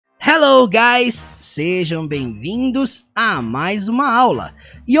Hello guys, sejam bem-vindos a mais uma aula.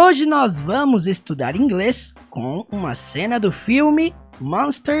 E hoje nós vamos estudar inglês com uma cena do filme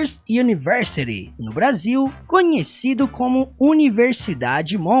Monstros University, no Brasil, conhecido como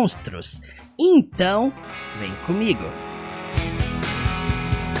Universidade Monstros. Então, vem comigo.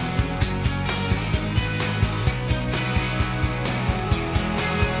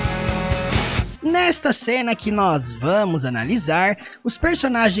 Nesta cena que nós vamos analisar, os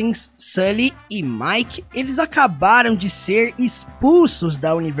personagens Sully e Mike, eles acabaram de ser expulsos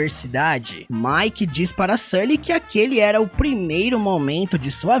da universidade. Mike diz para Sully que aquele era o primeiro momento de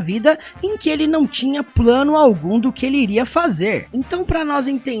sua vida em que ele não tinha plano algum do que ele iria fazer. Então, para nós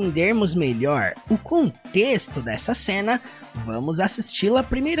entendermos melhor o contexto dessa cena, vamos assisti-la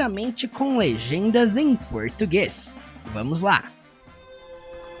primeiramente com legendas em português. Vamos lá!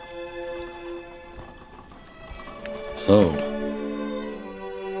 So,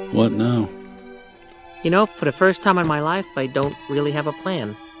 what now? You know, for the first time in my life, I don't really have a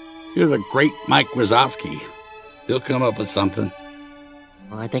plan. You're the great Mike Wazowski. He'll come up with something.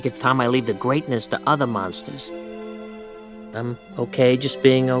 Well, I think it's time I leave the greatness to other monsters. I'm okay just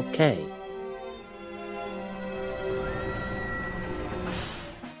being okay.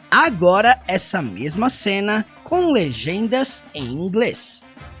 Agora essa mesma cena com legendas em inglês.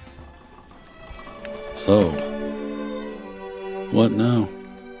 So, what now?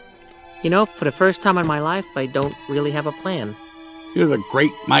 You know, for the first time in my life, I don't really have a plan. You're the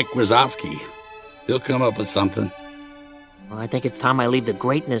great Mike Wazowski. He'll come up with something. Well, I think it's time I leave the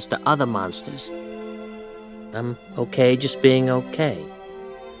greatness to other monsters. I'm okay just being okay.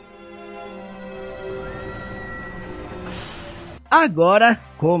 Agora,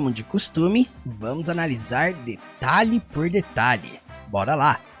 como de costume, vamos analisar detalhe por detalhe. Bora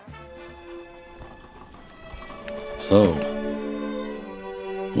lá! So,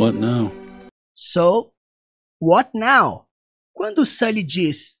 what now? So, what now? Quando Sully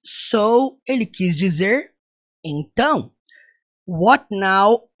diz so, ele quis dizer então. What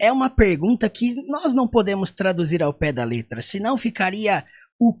now é uma pergunta que nós não podemos traduzir ao pé da letra, senão ficaria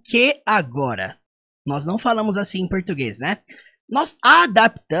o que agora? Nós não falamos assim em português, né? Nós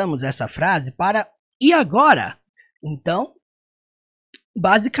adaptamos essa frase para e agora? Então,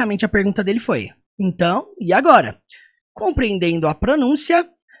 basicamente a pergunta dele foi então e agora? Compreendendo a pronúncia,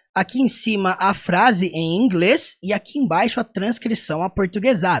 aqui em cima a frase em inglês e aqui embaixo a transcrição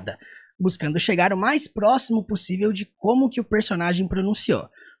aportuguesada, buscando chegar o mais próximo possível de como que o personagem pronunciou.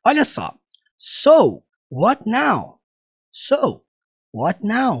 Olha só. So, what now? So, what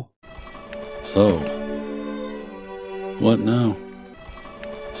now? So, what now?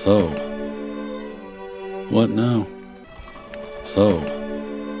 So, what now? So,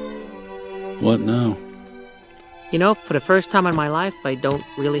 what now? You know, for the first time in my life, I don't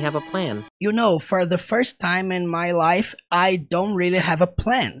really have a plan. You know, for the first time in my life, I don't really have a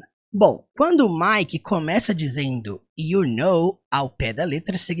plan. Bom, quando o Mike começa dizendo you know, ao pé da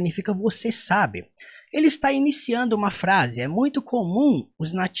letra significa você sabe. Ele está iniciando uma frase. É muito comum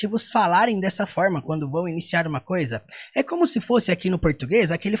os nativos falarem dessa forma quando vão iniciar uma coisa. É como se fosse aqui no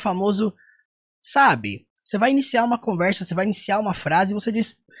português aquele famoso sabe. Você vai iniciar uma conversa, você vai iniciar uma frase e você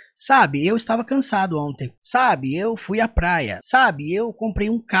diz sabe, eu estava cansado ontem. Sabe, eu fui à praia. Sabe, eu comprei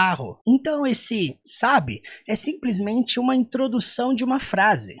um carro. Então esse sabe é simplesmente uma introdução de uma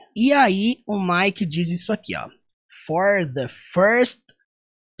frase. E aí o Mike diz isso aqui, ó. For the first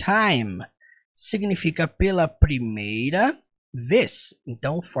time significa pela primeira vez.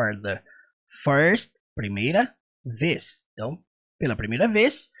 Então for the first, primeira vez. Então, pela primeira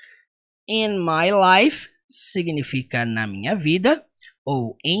vez. In my life significa na minha vida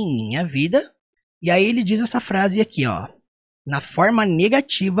ou em minha vida. E aí ele diz essa frase aqui, ó, na forma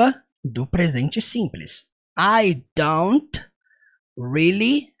negativa do presente simples. I don't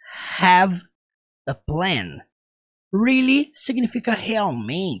really have a plan. Really significa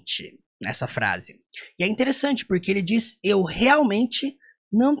realmente nessa frase. E é interessante porque ele diz eu realmente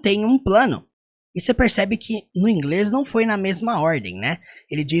não tenho um plano. E você percebe que no inglês não foi na mesma ordem, né?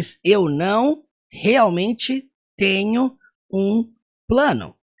 Ele diz eu não realmente tenho um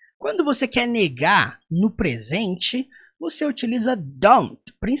plano. Quando você quer negar no presente, você utiliza don't,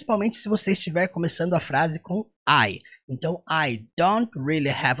 principalmente se você estiver começando a frase com I. Então, I don't really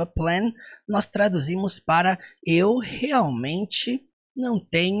have a plan, nós traduzimos para eu realmente não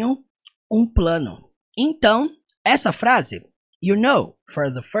tenho um plano. Então, essa frase, you know,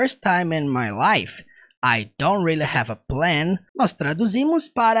 for the first time in my life, I don't really have a plan, nós traduzimos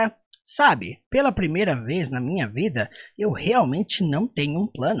para sabe, pela primeira vez na minha vida, eu realmente não tenho um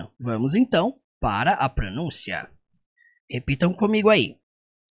plano. Vamos então para a pronúncia. Repitam comigo aí.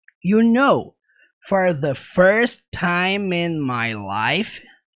 You know, for the first time in my life,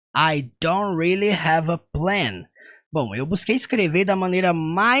 I don't really have a plan. Bom, eu busquei escrever da maneira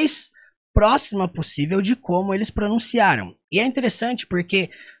mais próxima possível de como eles pronunciaram. E é interessante porque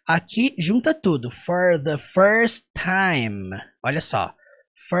aqui junta tudo. For the first time. Olha só.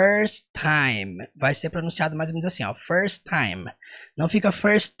 First time. Vai ser pronunciado mais ou menos assim, ó. First time. Não fica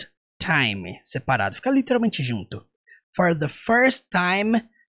first time separado. Fica literalmente junto. For the first time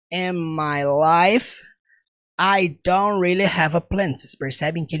in my life, I don't really have a plan. Vocês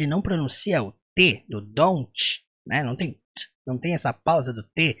percebem que ele não pronuncia o T do don't, né? Não tem essa pausa do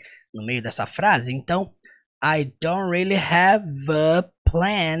T no meio dessa frase. Então, I don't really have a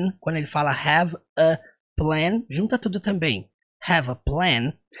plan. Quando ele fala have a plan, junta tudo também. Have a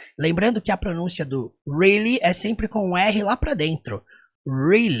plan. Lembrando que a pronúncia do really é sempre com um R lá pra dentro.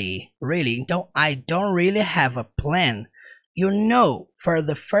 Really, really. Então, I don't really have a plan. You know, for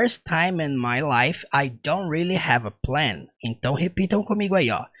the first time in my life, I don't really have a plan. Então, repitam comigo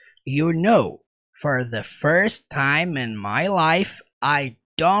aí, ó. You know, for the first time in my life, I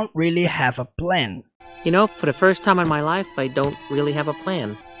don't really have a plan. You know, for the first time in my life, I don't really have a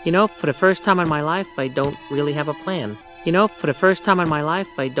plan. You know, for the first time in my life, I don't really have a plan. You know, for the first time in my life,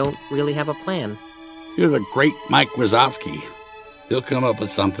 I don't really have a plan. You're the great Mike Wazowski. He'll come up with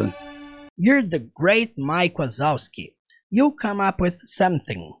something. You're the great Mike Wazowski. You'll come up with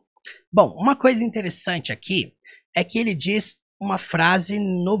something. Bom, uma coisa interessante aqui é que ele diz uma frase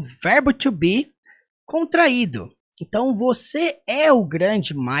no verbo to be contraído. Então, você é o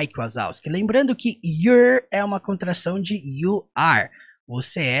grande Mike Wazowski. Lembrando que you're é uma contração de you are.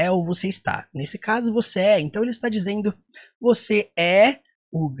 Você é ou você está. Nesse caso, você é. Então, ele está dizendo, você é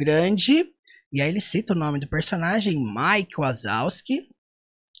o grande. E aí, ele cita o nome do personagem, Mike Wazowski.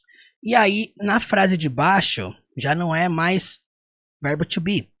 E aí, na frase de baixo, já não é mais verbo to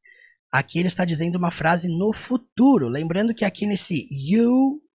be. Aqui ele está dizendo uma frase no futuro. Lembrando que aqui nesse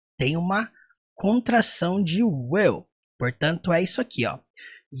you tem uma contração de will. Portanto, é isso aqui, ó.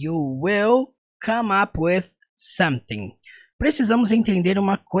 You will come up with something. Precisamos entender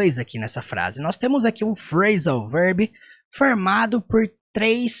uma coisa aqui nessa frase. Nós temos aqui um phrasal verb formado por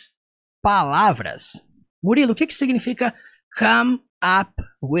 3 palavras. Murilo, o que significa come up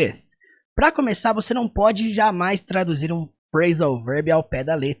with? Para começar, você não pode jamais traduzir um phrasal verb ao pé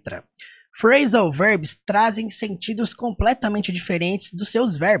da letra. Phrasal verbs trazem sentidos completamente diferentes dos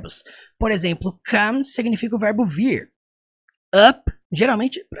seus verbos. Por exemplo, come significa o verbo vir. Up,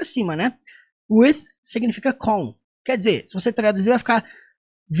 geralmente para cima, né? With significa com. Quer dizer, se você traduzir, vai ficar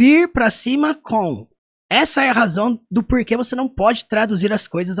vir para cima com. Essa é a razão do porquê você não pode traduzir as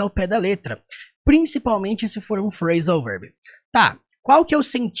coisas ao pé da letra. Principalmente se for um phrasal verb. Tá, qual que é o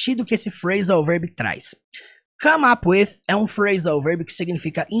sentido que esse phrasal verb traz? Come up with é um phrasal verb que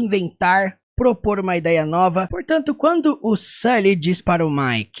significa inventar, propor uma ideia nova. Portanto, quando o Sully diz para o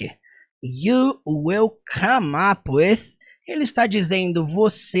Mike, you will come up with, ele está dizendo,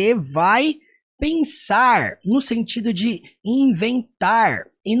 você vai pensar, no sentido de inventar.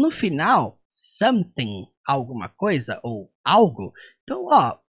 E no final, something, alguma coisa ou algo. Então,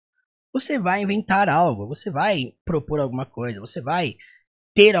 ó, você vai inventar algo, você vai propor alguma coisa, você vai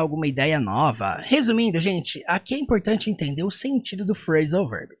ter alguma ideia nova. Resumindo, gente, aqui é importante entender o sentido do phrasal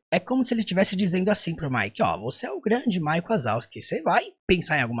verb. É como se ele estivesse dizendo assim pro Mike, ó, você é o grande Mike Wazowski, você vai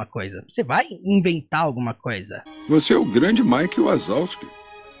pensar em alguma coisa, você vai inventar alguma coisa. Você é o grande Mike Wazowski,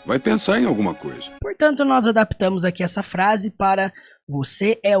 vai pensar em alguma coisa. Portanto, nós adaptamos aqui essa frase para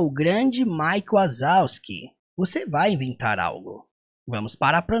você é o grande Mike Wazowski, você vai inventar algo. Vamos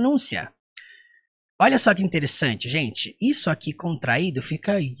para a pronúncia. Olha só que interessante, gente. Isso aqui contraído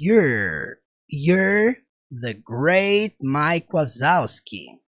fica you're. You're the great Mike Wazowski.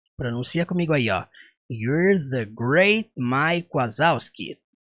 Pronuncia comigo aí, ó. You're the great Mike Wazowski.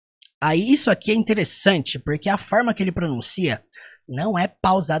 Aí isso aqui é interessante, porque a forma que ele pronuncia não é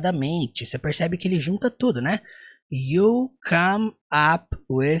pausadamente. Você percebe que ele junta tudo, né? You come up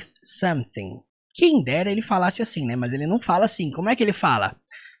with something. Quem dera ele falasse assim, né? Mas ele não fala assim. Como é que ele fala?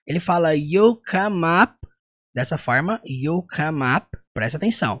 Ele fala you come up, dessa forma, you come up, presta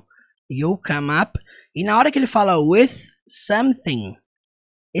atenção, you come up, e na hora que ele fala with something,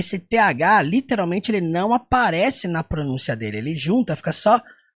 esse TH, literalmente, ele não aparece na pronúncia dele, ele junta, fica só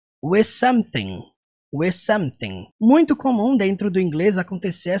with something, with something. Muito comum dentro do inglês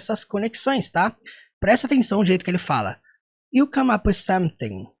acontecer essas conexões, tá? Presta atenção no jeito que ele fala, you come up with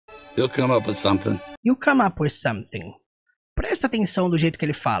something. He'll come up with something. You come up with something. Presta atenção do jeito que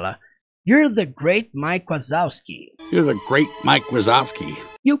ele fala. You're the great Mike Wazowski. You're the great Mike Wazowski.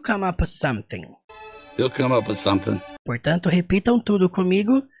 You come up with something. He'll come up with something. Portanto, repitam tudo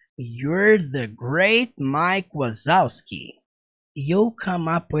comigo. You're the great Mike Wazowski. You'll come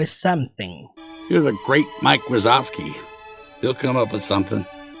up with something. You're the great Mike Wazowski. He'll come up with something.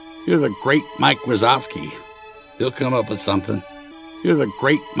 You're the great Mike Wazowski. He'll come up with something. You're the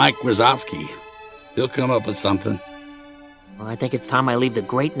great Mike Wazowski. He'll come up with something. Well, I think it's time I leave the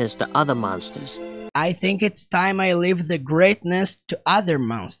greatness to other monsters. I think it's time I leave the greatness to other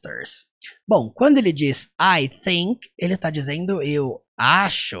monsters. Bom, quando ele diz I think, ele está dizendo eu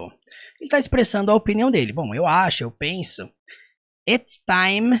acho. Ele está expressando a opinião dele. Bom, eu acho, eu penso. It's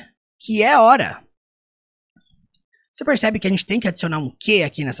time, que é hora. Você percebe que a gente tem que adicionar um que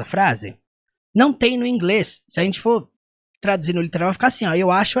aqui nessa frase? Não tem no inglês. Se a gente for traduzir no literal, vai ficar assim, ó,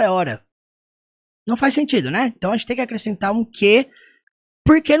 eu acho é hora. Não faz sentido, né? Então a gente tem que acrescentar um que,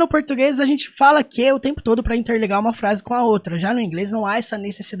 porque no português a gente fala que o tempo todo para interligar uma frase com a outra. Já no inglês não há essa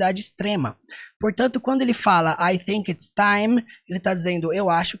necessidade extrema. Portanto, quando ele fala I think it's time, ele está dizendo eu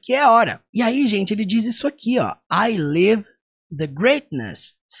acho que é hora. E aí, gente, ele diz isso aqui, ó. I live the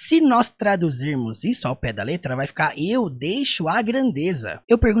greatness. Se nós traduzirmos isso ao pé da letra, vai ficar eu deixo a grandeza.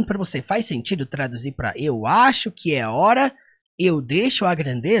 Eu pergunto para você, faz sentido traduzir para eu acho que é hora, eu deixo a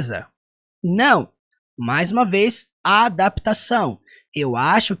grandeza? Não. Mais uma vez, a adaptação. Eu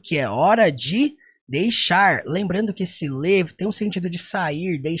acho que é hora de deixar. Lembrando que esse live tem um sentido de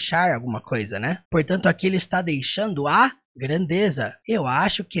sair, deixar alguma coisa, né? Portanto, aqui ele está deixando a grandeza. Eu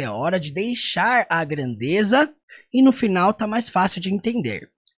acho que é hora de deixar a grandeza. E no final tá mais fácil de entender.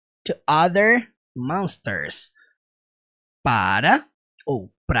 To other monsters. Para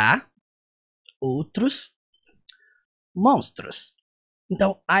ou pra outros monstros.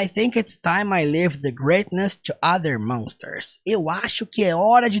 Então, I think it's time I leave the greatness to other monsters. Eu acho que é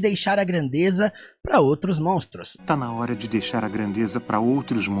hora de deixar a grandeza para outros monstros. Tá na hora de deixar a grandeza para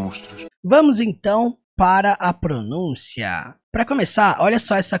outros monstros. Vamos então para a pronúncia. Para começar, olha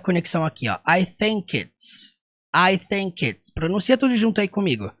só essa conexão aqui, ó. I think it's. I think it's. Pronuncia tudo junto aí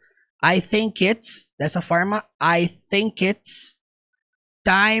comigo. I think it's. Dessa forma, I think it's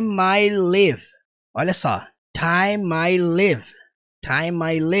time I live. Olha só. Time I live. Time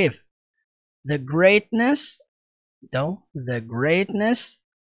I live. The greatness. Então, the greatness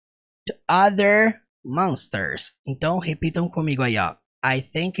to other monsters. Então, repitam comigo aí, ó. I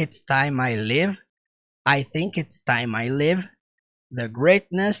think it's time I live. I think it's time I live. The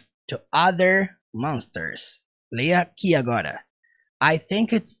greatness to other monsters. Leia aqui agora. I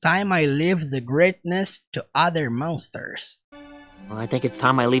think it's time I leave the greatness to other monsters. Well, I think it's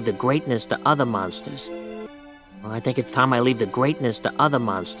time I leave the greatness to other monsters. Well, I think it's time I leave the greatness to other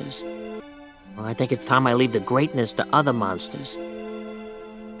monsters. Well, I think it's time I leave the greatness to other monsters.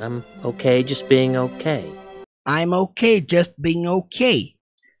 I'm okay just being okay. I'm okay just being okay.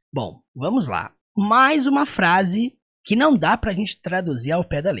 Bom, vamos lá. Mais uma frase que não dá pra gente traduzir ao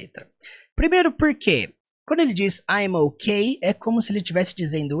pé da letra. Primeiro porque quando ele diz I'm okay, é como se ele estivesse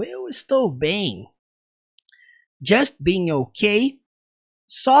dizendo eu estou bem. Just being okay,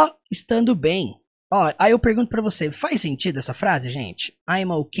 só estando bem. Ó, aí eu pergunto pra você, faz sentido essa frase, gente?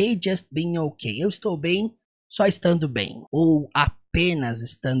 I'm okay, just being okay. Eu estou bem, só estando bem. Ou apenas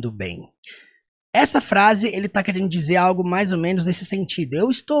estando bem. Essa frase, ele tá querendo dizer algo mais ou menos nesse sentido. Eu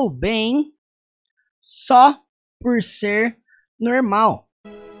estou bem só por ser normal.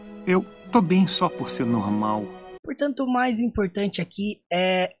 Eu tô bem só por ser normal. Portanto, o mais importante aqui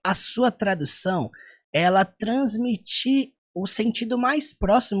é a sua tradução. Ela transmitir o sentido mais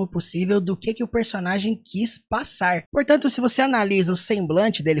próximo possível do que o personagem quis passar. Portanto, se você analisa o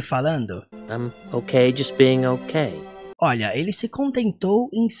semblante dele falando, I'm okay just being okay. Olha, ele se contentou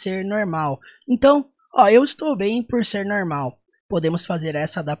em ser normal. Então, ó, eu estou bem por ser normal. Podemos fazer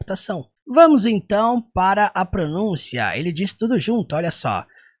essa adaptação. Vamos então para a pronúncia. Ele diz tudo junto, olha só.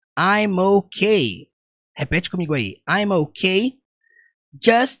 I'm okay. Repete comigo aí. I'm okay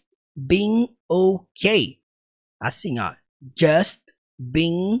just being okay. Assim, ó. Just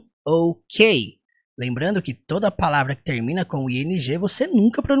being okay. Lembrando que toda palavra que termina com ing, você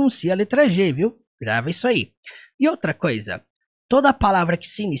nunca pronuncia a letra G, viu? Grava isso aí. E outra coisa, toda palavra que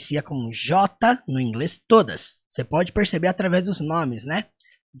se inicia com J no inglês, todas, você pode perceber através dos nomes, né?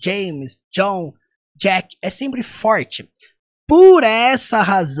 James, John, Jack, é sempre forte. Por essa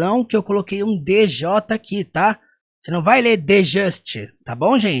razão que eu coloquei um DJ aqui, tá? Você não vai ler the just, tá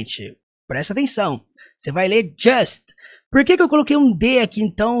bom, gente? Presta atenção. Você vai ler just. Por que eu coloquei um D aqui,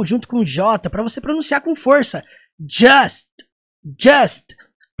 então, junto com J? Para você pronunciar com força. Just. Just.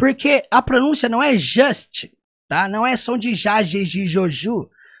 Porque a pronúncia não é just, tá? Não é som de já, jeji, joju.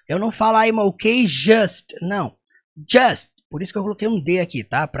 Eu não falo I'm okay, just. Não. Just. Por isso que eu coloquei um D aqui,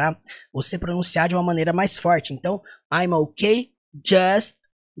 tá? Para você pronunciar de uma maneira mais forte. Então, I'm okay, just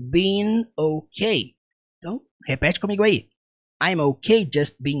being okay. Então, repete comigo aí. I'm okay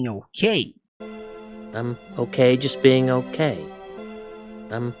just being okay. I'm okay just being okay.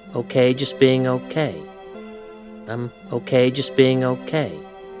 I'm okay just being okay. I'm okay just being okay.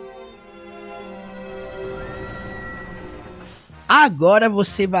 Agora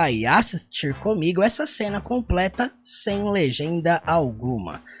você vai assistir comigo essa cena completa sem legenda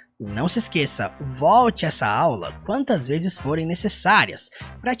alguma. Não se esqueça, volte essa aula quantas vezes forem necessárias.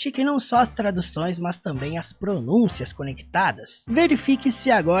 Pratique não só as traduções, mas também as pronúncias conectadas. Verifique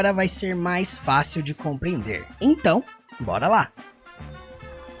se agora vai ser mais fácil de compreender. Então, bora lá!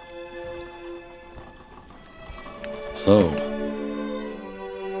 So,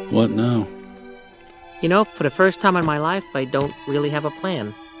 what now? You know, for the first time in my life, I don't really have a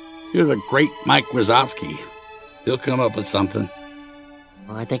plan. You're the great Mike Wazowski. He'll come up with something.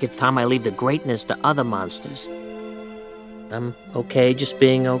 Well, I think it's time I leave the greatness to other monsters. I'm okay just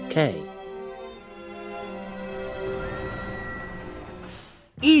being okay.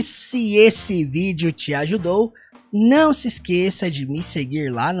 E se esse vídeo te ajudou, não se esqueça de me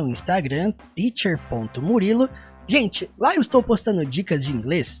seguir lá no Instagram, teacher.murilo. Gente, lá eu estou postando dicas de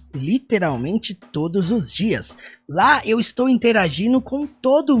inglês literalmente todos os dias. Lá eu estou interagindo com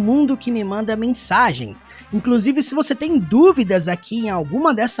todo mundo que me manda mensagem. Inclusive, se você tem dúvidas aqui em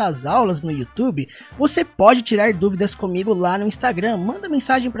alguma dessas aulas no YouTube, você pode tirar dúvidas comigo lá no Instagram. Manda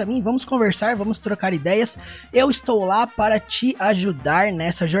mensagem para mim, vamos conversar, vamos trocar ideias. Eu estou lá para te ajudar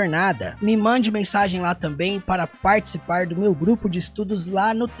nessa jornada. Me mande mensagem lá também para participar do meu grupo de estudos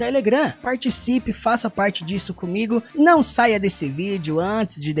lá no Telegram. Participe, faça parte disso comigo. Não saia desse vídeo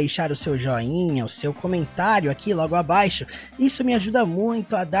antes de deixar o seu joinha, o seu comentário aqui logo abaixo. Isso me ajuda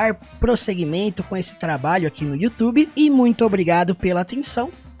muito a dar prosseguimento com esse trabalho aqui no YouTube, e muito obrigado pela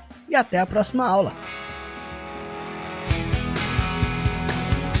atenção e até a próxima aula.